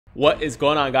What is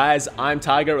going on, guys? I'm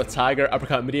Tiger with Tiger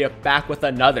Uppercut Media, back with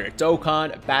another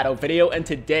Dokkan battle video, and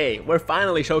today we're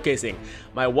finally showcasing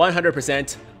my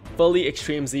 100% fully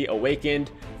Extreme Z awakened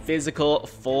physical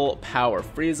full power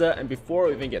Frieza. And before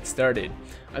we even get started,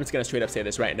 I'm just gonna straight up say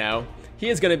this right now: he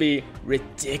is gonna be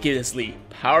ridiculously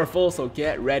powerful, so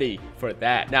get ready for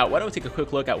that. Now, why don't we take a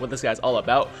quick look at what this guy's all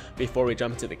about before we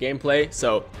jump into the gameplay.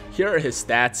 So here are his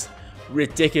stats.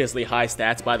 Ridiculously high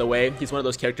stats, by the way. He's one of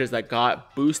those characters that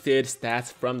got boosted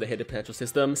stats from the hidden potential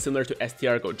system, similar to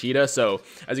STR Gogeta. So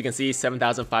as you can see,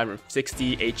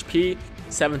 7,560 HP,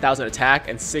 7,000 attack,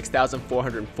 and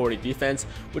 6,440 defense,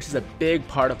 which is a big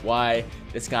part of why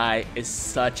this guy is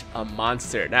such a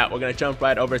monster. Now we're gonna jump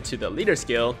right over to the leader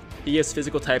skill. He gives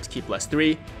physical types Ki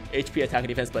 +3, HP, attack, and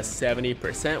defense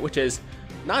 +70%, which is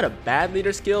not a bad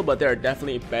leader skill, but there are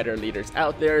definitely better leaders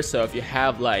out there. So if you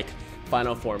have like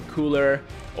Final Form Cooler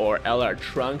or LR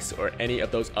Trunks or any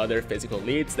of those other physical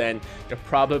leads, then you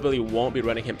probably won't be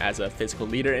running him as a physical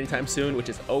leader anytime soon, which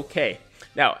is okay.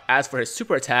 Now, as for his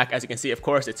super attack, as you can see, of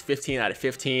course, it's 15 out of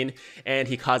 15, and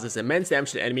he causes immense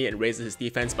damage to the enemy and raises his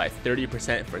defense by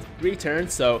 30% for 3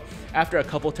 turns. So after a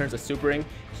couple turns of supering,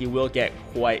 he will get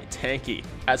quite tanky.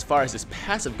 As far as his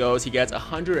passive goes, he gets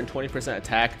 120%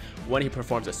 attack when he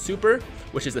performs a super,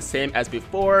 which is the same as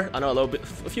before. I know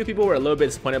a few people were a little bit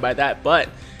disappointed by that, but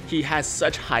he has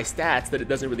such high stats that it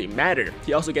doesn't really matter.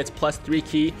 He also gets +3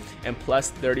 Ki and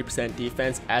 +30%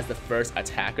 defense as the first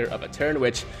attacker of a turn,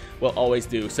 which will always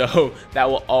do. So that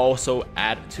will also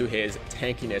add to his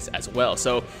tankiness as well.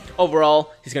 So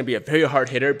overall, he's going to be a very hard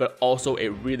hitter, but also a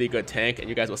really good tank, and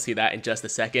you guys will see that in just a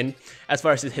second. As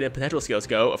far as his hidden potential skills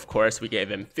go, of course, we gave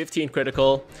him 15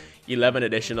 critical, 11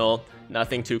 additional,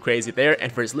 nothing too crazy there.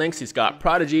 And for his links, he's got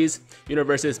Prodigies,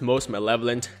 Universe's Most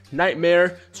Malevolent,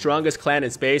 Nightmare, Strongest Clan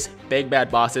in Space, Big Bad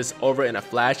Bosses, Over in a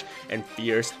Flash, and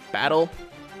Fierce Battle.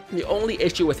 The only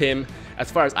issue with him,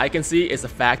 as far as I can see, is the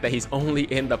fact that he's only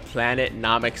in the Planet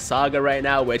Namek Saga right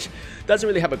now, which doesn't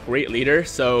really have a great leader.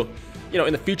 So, you know,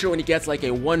 in the future when he gets like a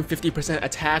 150%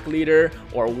 attack leader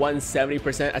or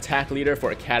 170% attack leader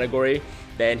for a category,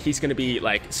 then he's going to be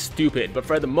like stupid. But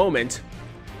for the moment,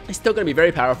 he's still going to be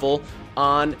very powerful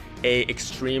on a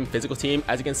extreme physical team.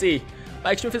 As you can see,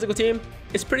 my extreme physical team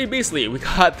is pretty beastly. We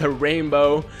got the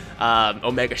Rainbow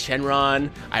Omega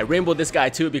Shenron. I rainbowed this guy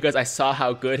too because I saw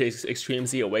how good his Extreme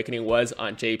Z Awakening was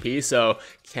on JP, so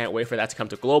can't wait for that to come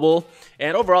to Global.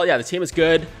 And overall, yeah, the team is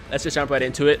good. Let's just jump right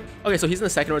into it. Okay, so he's in the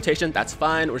second rotation. That's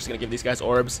fine. We're just going to give these guys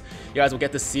orbs. You guys will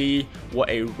get to see what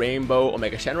a Rainbow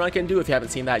Omega Shenron can do if you haven't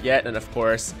seen that yet. And of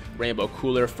course, Rainbow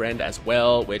Cooler Friend as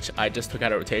well, which I just took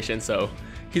out of rotation, so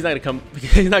he's not gonna come.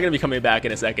 He's not gonna be coming back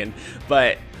in a second.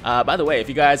 But by the way, if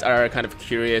you guys are kind of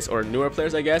curious, or newer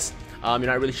players, I guess, you're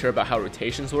not really sure about how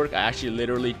rotations work, I actually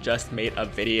literally just made a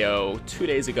video 2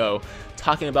 days ago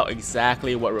talking about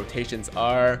exactly what rotations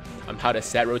are, how to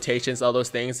set rotations, all those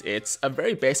things. It's a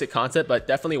very basic concept, but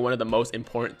definitely one of the most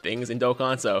important things in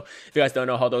Dokkan. So if you guys don't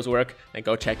know how those work, then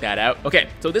go check that out. Okay,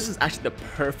 so this is actually the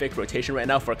perfect rotation right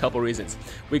now for a couple reasons.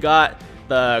 We got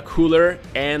the Cooler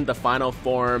and the Final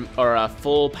Form or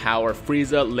Full Power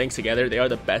Frieza linked together. They are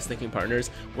the best linking partners.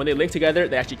 When they link together,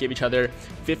 they actually give each other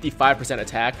 55%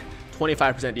 attack,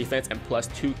 25% defense, and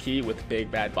 +2 Ki with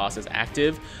Big Bad Bosses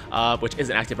active, which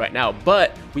isn't active right now.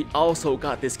 But we also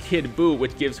got this Kid Buu,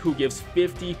 which gives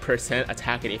 50%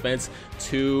 attack and defense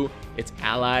to its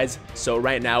allies. So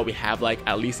right now we have like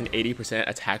at least an 80%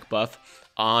 attack buff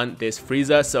on this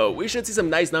Frieza, so we should see some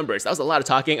nice numbers. That was a lot of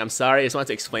talking. I'm sorry. I just wanted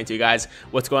to explain to you guys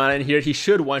what's going on in here. He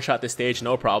should one-shot this stage,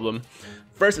 no problem.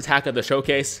 First attack of the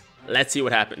showcase. Let's see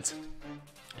what happens.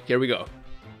 Here we go.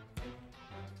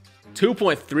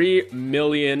 2.3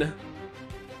 million,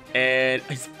 and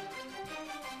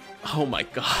oh my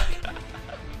god.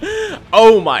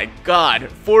 Oh my god,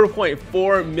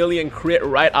 4.4 million crit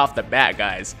right off the bat,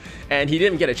 guys. And he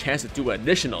didn't get a chance to do an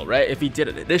additional, right? If he did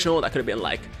an additional, that could have been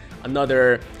like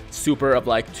another super of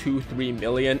like 2-3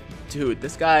 million. Dude,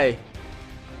 this guy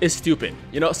is stupid.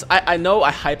 You know, so I know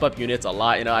I hype up units a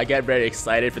lot. You know, I get very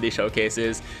excited for these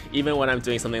showcases. Even when I'm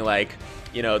doing something like,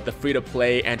 you know, the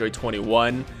free-to-play Android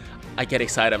 21, I get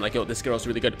excited. I'm like, yo, this girl's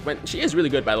really good. When she is really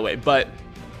good, by the way, but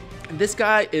this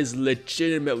guy is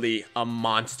legitimately a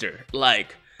monster.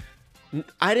 Like,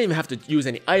 I didn't even have to use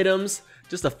any items.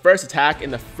 Just the first attack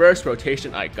in the first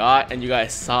rotation I got, and you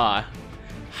guys saw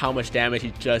how much damage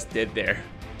he just did there.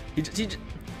 He,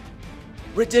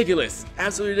 Ridiculous,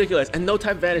 absolutely ridiculous. And no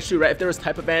type advantage too, right? If there was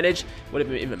type advantage, it would have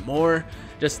been even more.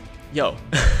 Just, yo.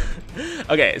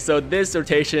 Okay, so this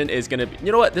rotation is gonna be,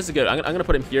 you know what, this is good. I'm gonna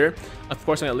put him here. Of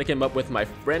course, I'm gonna link him up with my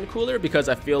friend cooler because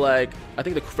I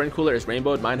think the friend cooler is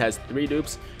rainbowed. Mine has 3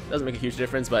 dupes. Doesn't make a huge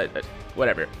difference, but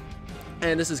whatever.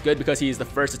 And this is good because he's the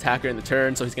first attacker in the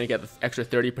turn, so he's going to get the extra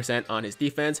 30% on his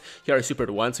defense. He already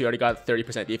supered once, so he already got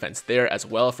 30% defense there as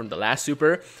well from the last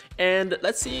super. And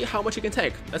let's see how much he can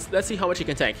tank. Let's see how much he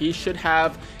can tank. He should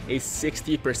have a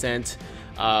 60%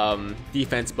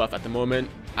 defense buff at the moment.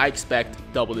 I expect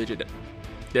double digit.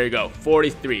 There you go,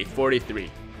 43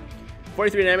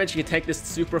 damage. You can tank this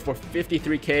super for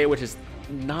 53k, which is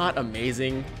not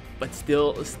amazing, but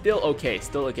still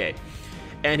okay.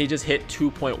 And he just hit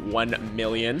 2.1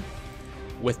 million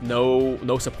with no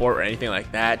support or anything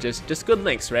like that. Just good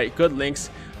links, right? Good links.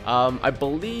 I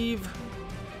believe.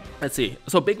 Let's see.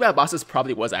 So Big Bad Bosses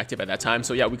probably was active at that time.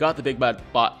 So yeah, we got the Big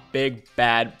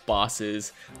Bad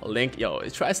Bosses link. Yo,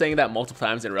 try saying that multiple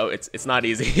times in a row. It's not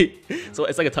easy. So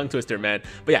it's like a tongue twister, man.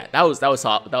 But yeah, that was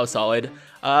solid.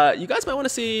 You guys might want to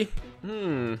see.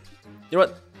 You know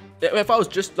what? If I was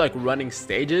just like running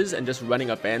stages and just running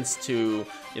events to,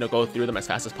 you know, go through them as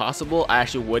fast as possible, I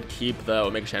actually would keep the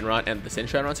Omega Shenron and the Sin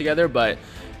Shenron together. But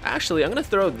actually, I'm gonna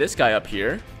throw this guy up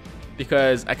here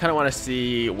because I kind of want to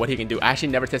see what he can do. I actually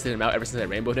never tested him out ever since I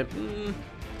rainbowed him.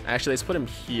 Actually, let's put him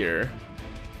here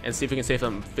and see if we can save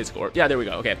some physical orb. Yeah, there we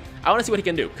go. Okay, I want to see what he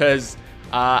can do because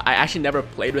I actually never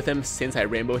played with him since I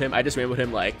rainbowed him. I just rainbowed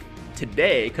him like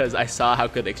today because I saw how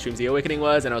good the Extreme Z Awakening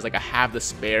was, and I was like, I have the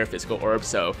spare physical orb,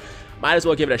 so might as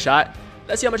well give it a shot.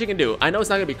 Let's see how much he can do. I know it's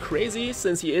not gonna be crazy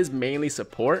since he is mainly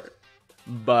support,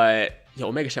 but yo,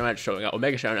 Omega Shenron showing out.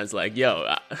 Omega Shenron's like,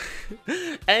 yo,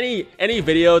 any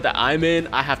video that I'm in,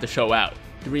 I have to show out.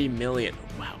 3 million.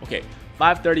 Wow. Okay,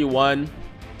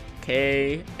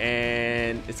 531k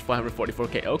and it's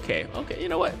 444k. Okay. You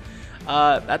know what?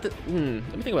 Let me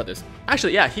think about this.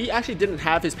 Actually, yeah, he actually didn't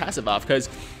have his passive off because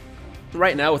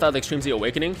right now, without the Extreme Z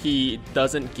Awakening, he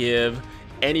doesn't give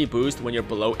any boost when you're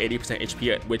below 80%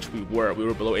 HP, at which we were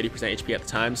below 80% HP at the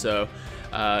time. So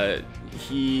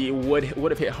he would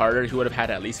have hit harder. He would have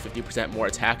had at least 50% more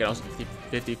attack and also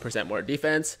 50% more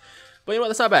defense. But you know what?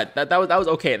 That's not bad. That was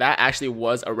okay. That actually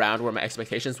was around where my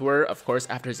expectations were. Of course,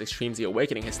 after his Extreme Z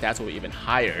Awakening, his stats will be even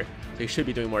higher. So he should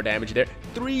be doing more damage there.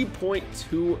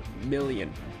 3.2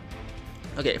 million.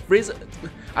 Okay, Frieza.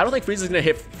 I don't think Frieza's gonna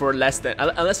hit for less than,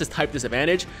 unless it's type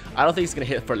disadvantage, I don't think he's gonna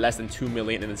hit for less than 2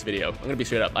 million in this video. I'm gonna be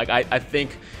straight up. Like, I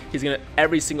think he's gonna,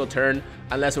 every single turn,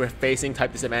 unless we're facing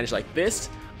type disadvantage like this,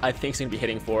 I think he's gonna be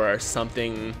hitting for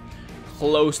something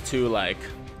close to like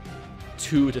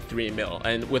 2 to 3 mil.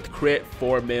 And with crit,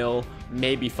 4 mil,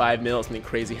 maybe 5 mil, something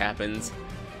crazy happens.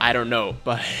 I don't know,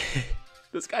 but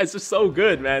this guy's just so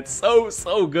good, man. So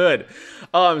good.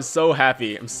 Oh, I'm so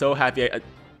happy.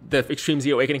 The Extreme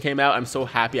Z Awakening came out. I'm so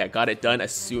happy I got it done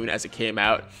as soon as it came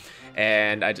out,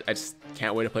 and I just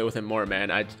can't wait to play with him more, man.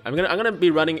 I'm gonna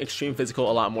be running Extreme Physical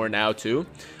a lot more now too,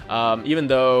 even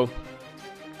though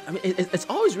I mean it's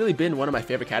always really been one of my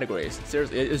favorite categories.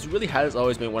 Seriously, it really has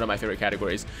always been one of my favorite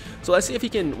categories. So let's see if he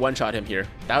can one-shot him here.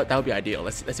 That would be ideal.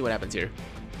 Let's see what happens here.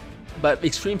 But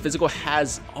Extreme Physical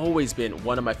has always been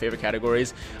one of my favorite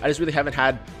categories. I just really haven't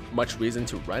had much reason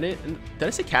to run it. And did I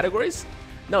say categories?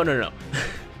 No.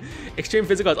 Extreme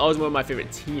Physical has always been one of my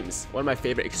favorite teams. One of my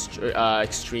favorite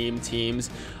extreme teams.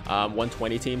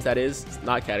 120 teams, that is. It's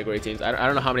not category teams. I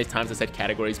don't know how many times I said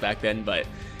categories back then, but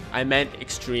I meant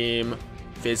Extreme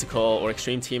Physical or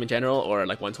Extreme Team in general, or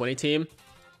like 120 team.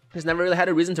 Just never really had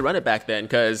a reason to run it back then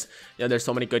because, you know, there's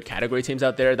so many good category teams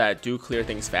out there that do clear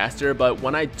things faster. But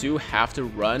when I do have to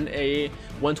run a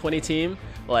 120 team,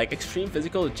 like Extreme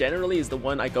Physical generally is the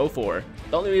one I go for.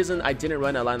 The only reason I didn't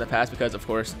run a lot in the past because, of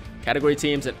course, category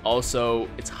teams, and also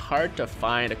it's hard to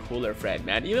find a cooler friend,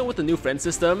 man. Even with the new friend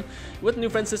system,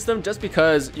 just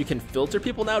because you can filter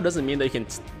people now doesn't mean that you can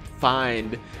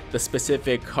find the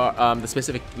specific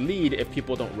lead if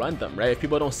people don't run them, right? If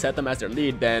people don't set them as their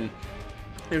lead, then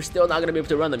you're still not going to be able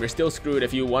to run them. You're still screwed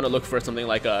if you want to look for something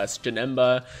like a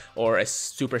Janemba or a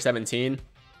Super 17.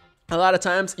 A lot of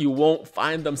times you won't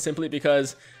find them simply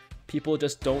because people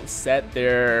just don't set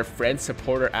their friend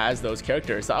supporter as those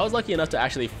characters. So I was lucky enough to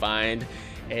actually find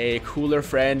a cooler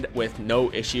friend with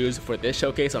no issues for this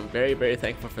showcase. I'm very, very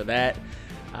thankful for that.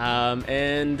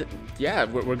 And yeah,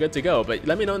 we're good to go. But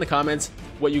let me know in the comments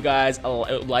what you guys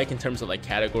like in terms of like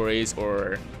categories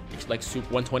or like Super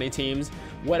 120 teams.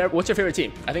 Whatever. What's your favorite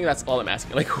team? I think that's all I'm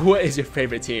asking. Like, what is your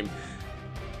favorite team?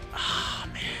 Oh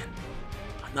man,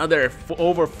 another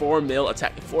over 4 mil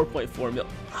attack, 4.4 mil.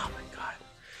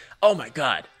 Oh my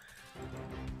god.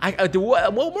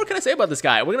 What more can I say about this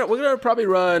guy? We're gonna probably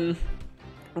run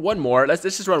one more. Let's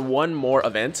just run one more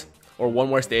event or one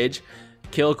more stage.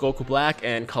 Kill Goku Black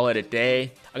and call it a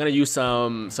day. I'm gonna use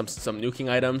some nuking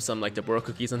items, some like the Buro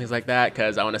cookies and things like that,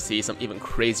 because I want to see some even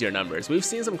crazier numbers. We've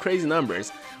seen some crazy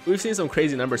numbers. We've seen some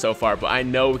crazy numbers so far, but I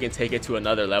know we can take it to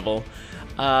another level.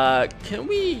 Can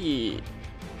we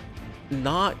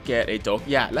not get a Dokkan?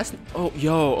 Yeah, let's. Oh,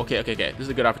 yo, okay. This is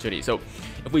a good opportunity. So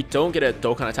if we don't get a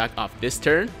Dokkan attack off this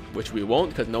turn, which we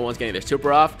won't because no one's getting their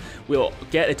super off, we'll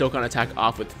get a Dokkan attack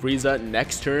off with Frieza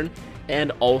next turn.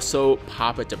 And also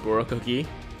pop a Buro cookie,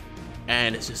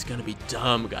 and it's just gonna be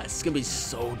dumb, guys. It's gonna be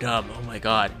so dumb. Oh my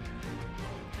god,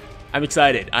 I'm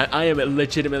excited. I am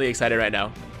legitimately excited right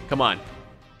now. Come on,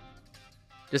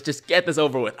 just get this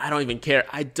over with. I don't even care.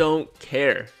 I don't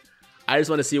care. I just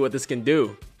want to see what this can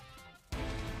do.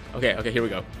 Okay, here we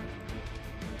go.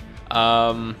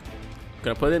 Gonna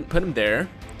put him there.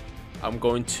 I'm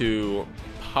going to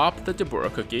pop the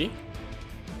Buro cookie.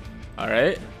 All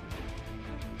right.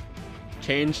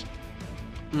 Change.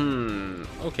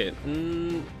 Okay.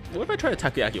 What if I try to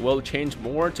Takoyaki? Will it change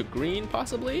more to green,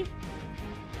 possibly?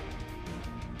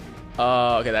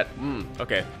 Okay,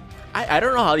 okay. I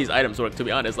don't know how these items work, to be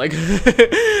honest. Like,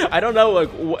 I don't know. Like,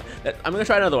 I'm gonna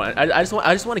try another one. I just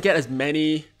want to get as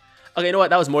many. Okay, you know what?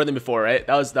 That was more than before, right?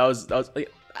 That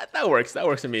works. That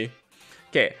works for me.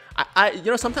 Okay, you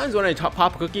know, sometimes when I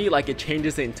pop a cookie, like it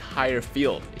changes the entire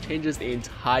field. It changes the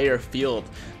entire field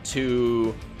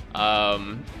to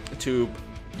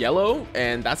yellow,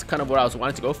 and that's kind of what I was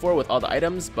wanting to go for with all the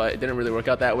items, but it didn't really work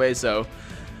out that way. So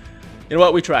you know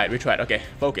what, we tried. Okay,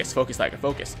 focus Tiger,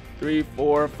 focus. 3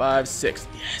 4 5 6.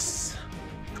 Yes,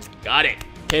 got it.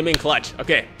 Came in clutch.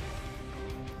 Okay,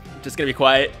 just gonna be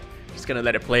quiet, just gonna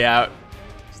let it play out,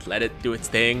 just let it do its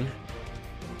thing.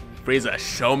 Frieza,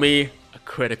 show me a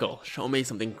critical, show me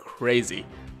something crazy.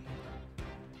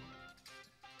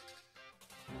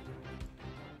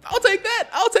 I'll take that.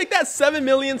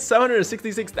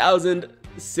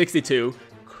 7,766,062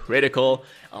 critical.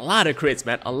 A lot of crits,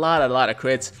 man. A lot of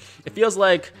crits. It feels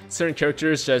like certain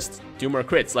characters just do more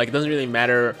crits. Like, it doesn't really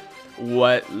matter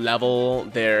what level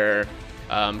their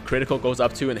critical goes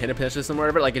up to in the hidden potential system or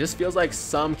whatever. Like, it just feels like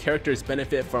some characters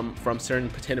benefit from certain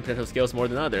hidden potential skills more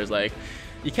than others. Like,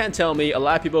 you can't tell me a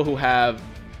lot of people who have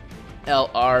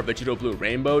LR Vegito Blue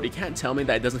Rainbow, you can't tell me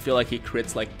that it doesn't feel like he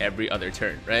crits like every other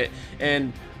turn, right?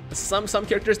 And some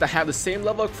characters that have the same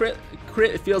level of crit,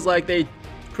 it feels like they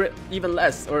crit even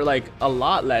less, or like a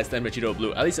lot less than Vegito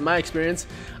Blue. At least in my experience.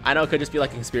 I know it could just be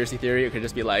like a conspiracy theory, it could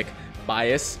just be like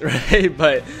bias, right?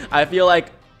 But I feel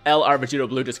like LR Vegito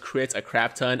Blue just crits a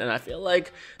crap ton, and I feel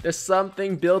like there's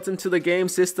something built into the game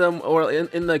system or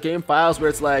in the game files where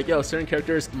it's like, yo, certain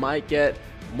characters might get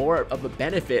more of a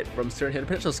benefit from certain hidden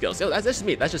potential skills. So that's just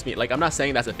me. Like, I'm not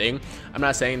saying that's a thing. I'm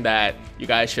not saying that you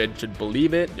guys should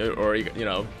believe it or you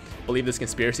know, believe this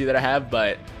conspiracy that I have,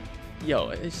 but yo,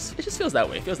 it just feels that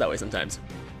way. It feels that way sometimes.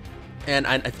 And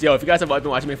yo, if you guys have been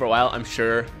watching me for a while, I'm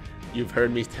sure you've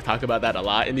heard me talk about that a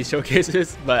lot in these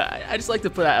showcases, but I just like to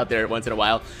put that out there once in a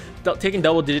while. Taking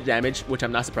double-digit damage, which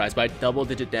I'm not surprised by.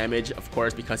 Double-digit damage, of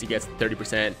course, because he gets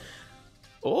 30%.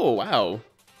 Oh, wow.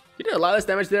 He did a lot less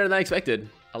damage there than I expected.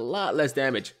 A lot less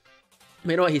damage.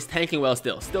 But you know what? He's tanking well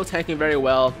still. Still tanking very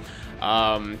well.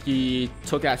 He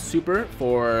took that super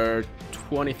for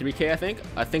 23k, I think.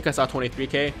 I think I saw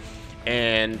 23k.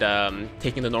 And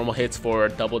taking the normal hits for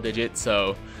double digits.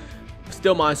 So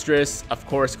still monstrous. Of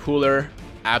course, cooler.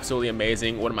 Absolutely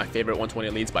amazing. One of my favorite 120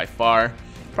 leads by far.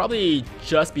 Probably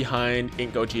just behind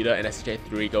Ink Gogeta and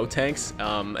SJ3 Gotenks.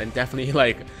 And definitely,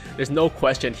 like, there's no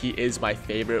question he is my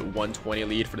favorite 120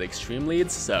 lead for the extreme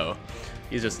leads. So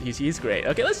he's great.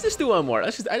 Okay, let's just do one more. I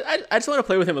just want to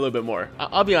play with him a little bit more.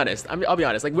 I'll be honest. I'll be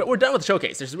honest. Like, we're done with the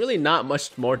showcase. There's really not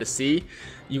much more to see.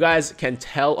 You guys can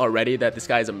tell already that this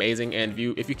guy is amazing, and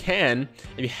if you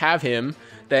have him,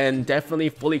 then definitely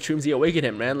fully Extreme Z awaken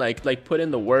him, man. Like put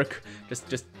in the work.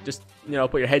 Just you know,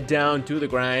 put your head down, do the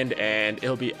grind, and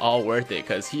it'll be all worth it,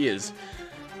 because he is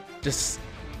just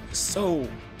so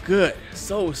good,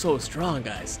 so strong,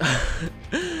 guys.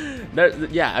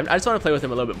 Yeah, I just want to play with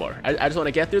him a little bit more. I just want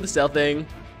to get through the cell thing, and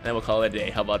then we'll call it a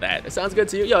day. How about that? It sounds good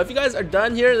to you? Yo, if you guys are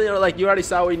done here, you know, like you already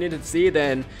saw what you needed to see,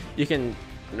 then you can,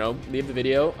 you know, leave the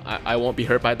video. I won't be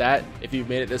hurt by that. If you've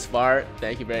made it this far,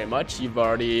 thank you very much. You've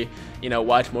already, you know,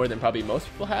 watched more than probably most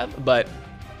people have. But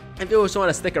if you just want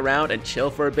to stick around and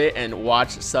chill for a bit and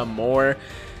watch some more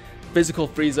physical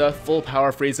Frieza, full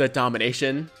power Frieza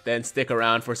domination, then stick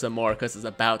around for some more, because it's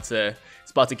about to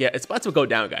go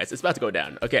down, guys. It's about to go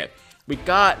down. Okay, we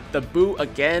got the Boo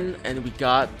again, and we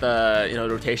got the, you know,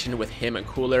 rotation with him and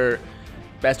Cooler.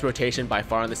 best rotation by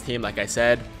far on this team, like I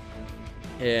said.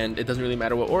 And it doesn't really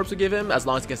matter what orbs we give him. As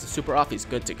long as he gets the super off, he's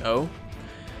good to go.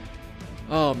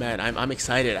 Oh man, I'm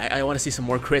excited. I want to see some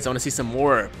more crits. I want to see some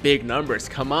more big numbers.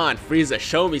 Come on, Frieza,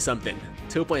 show me something.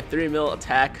 2.3 mil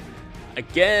attack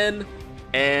again,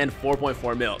 and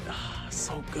 4.4 mil.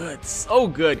 So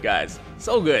good, guys.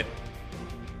 So good.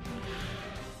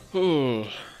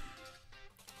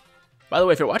 By the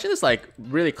way, if you're watching this like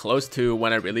really close to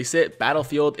when I release it,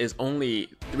 Battlefield is only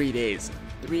 3 days.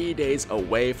 3 days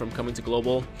away from coming to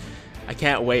global. I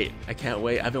can't wait. I can't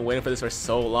wait. I've been waiting for this for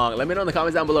so long. Let me know in the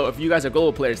comments down below if you guys are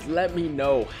global players. Let me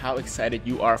know how excited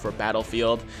you are for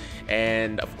Battlefield.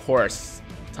 And of course,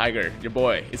 Tiger, your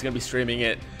boy, is going to be streaming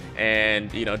it.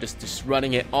 And, you know, just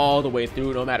running it all the way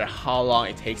through, no matter how long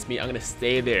it takes me. I'm going to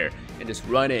stay there and just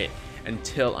run it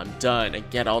until I'm done and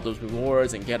get all those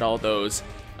rewards and get all those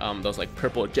like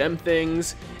purple gem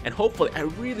things. And hopefully, I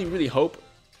really hope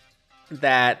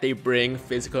that they bring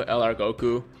physical LR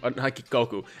Goku, or not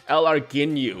Goku, LR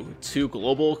Ginyu to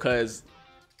global, because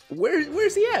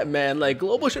where's he at, man? Like,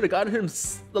 global should have gotten him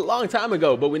a long time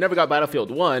ago, but we never got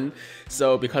Battlefield 1,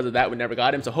 so because of that, we never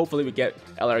got him. So hopefully we get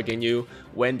LR Ginyu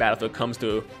when Battlefield comes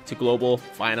to global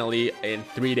finally in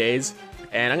 3 days.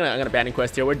 And I'm gonna banning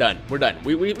quest here. We're done.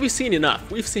 We've seen enough.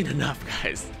 We've seen enough,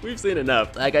 guys. We've seen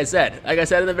enough. Like I said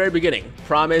in the very beginning,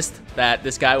 promised that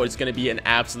this guy was gonna be an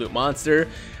absolute monster,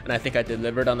 and I think I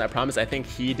delivered on that promise. I think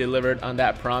he delivered on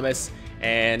that promise.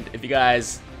 And if you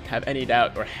guys have any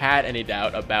doubt or had any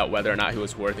doubt about whether or not he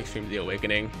was worth Extreme Z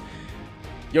Awakening,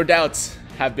 your doubts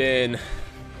have been,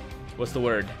 what's the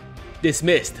word?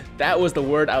 Dismissed. That was the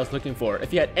word I was looking for.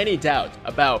 If you had any doubt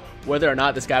about whether or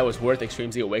not this guy was worth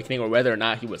Extreme Z Awakening or whether or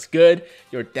not he was good,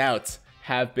 your doubts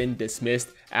have been dismissed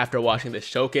after watching this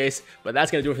showcase. But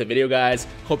that's gonna do it for the video, guys.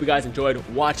 Hope you guys enjoyed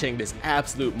watching this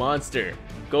absolute monster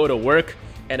go to work.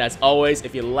 And as always,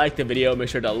 if you liked the video, make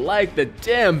sure to like the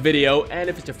damn video. And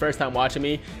if it's your first time watching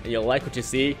me and you like what you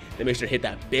see, then make sure to hit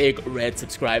that big red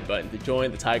subscribe button to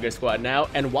join the Tiger Squad now.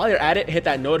 And while you're at it, hit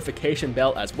that notification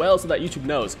bell as well so that YouTube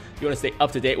knows you want to stay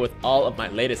up to date with all of my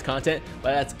latest content.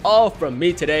 But that's all from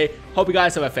me today. Hope you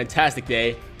guys have a fantastic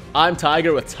day. I'm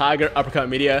Tiger with Tiger Uppercut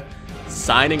Media,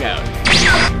 signing out.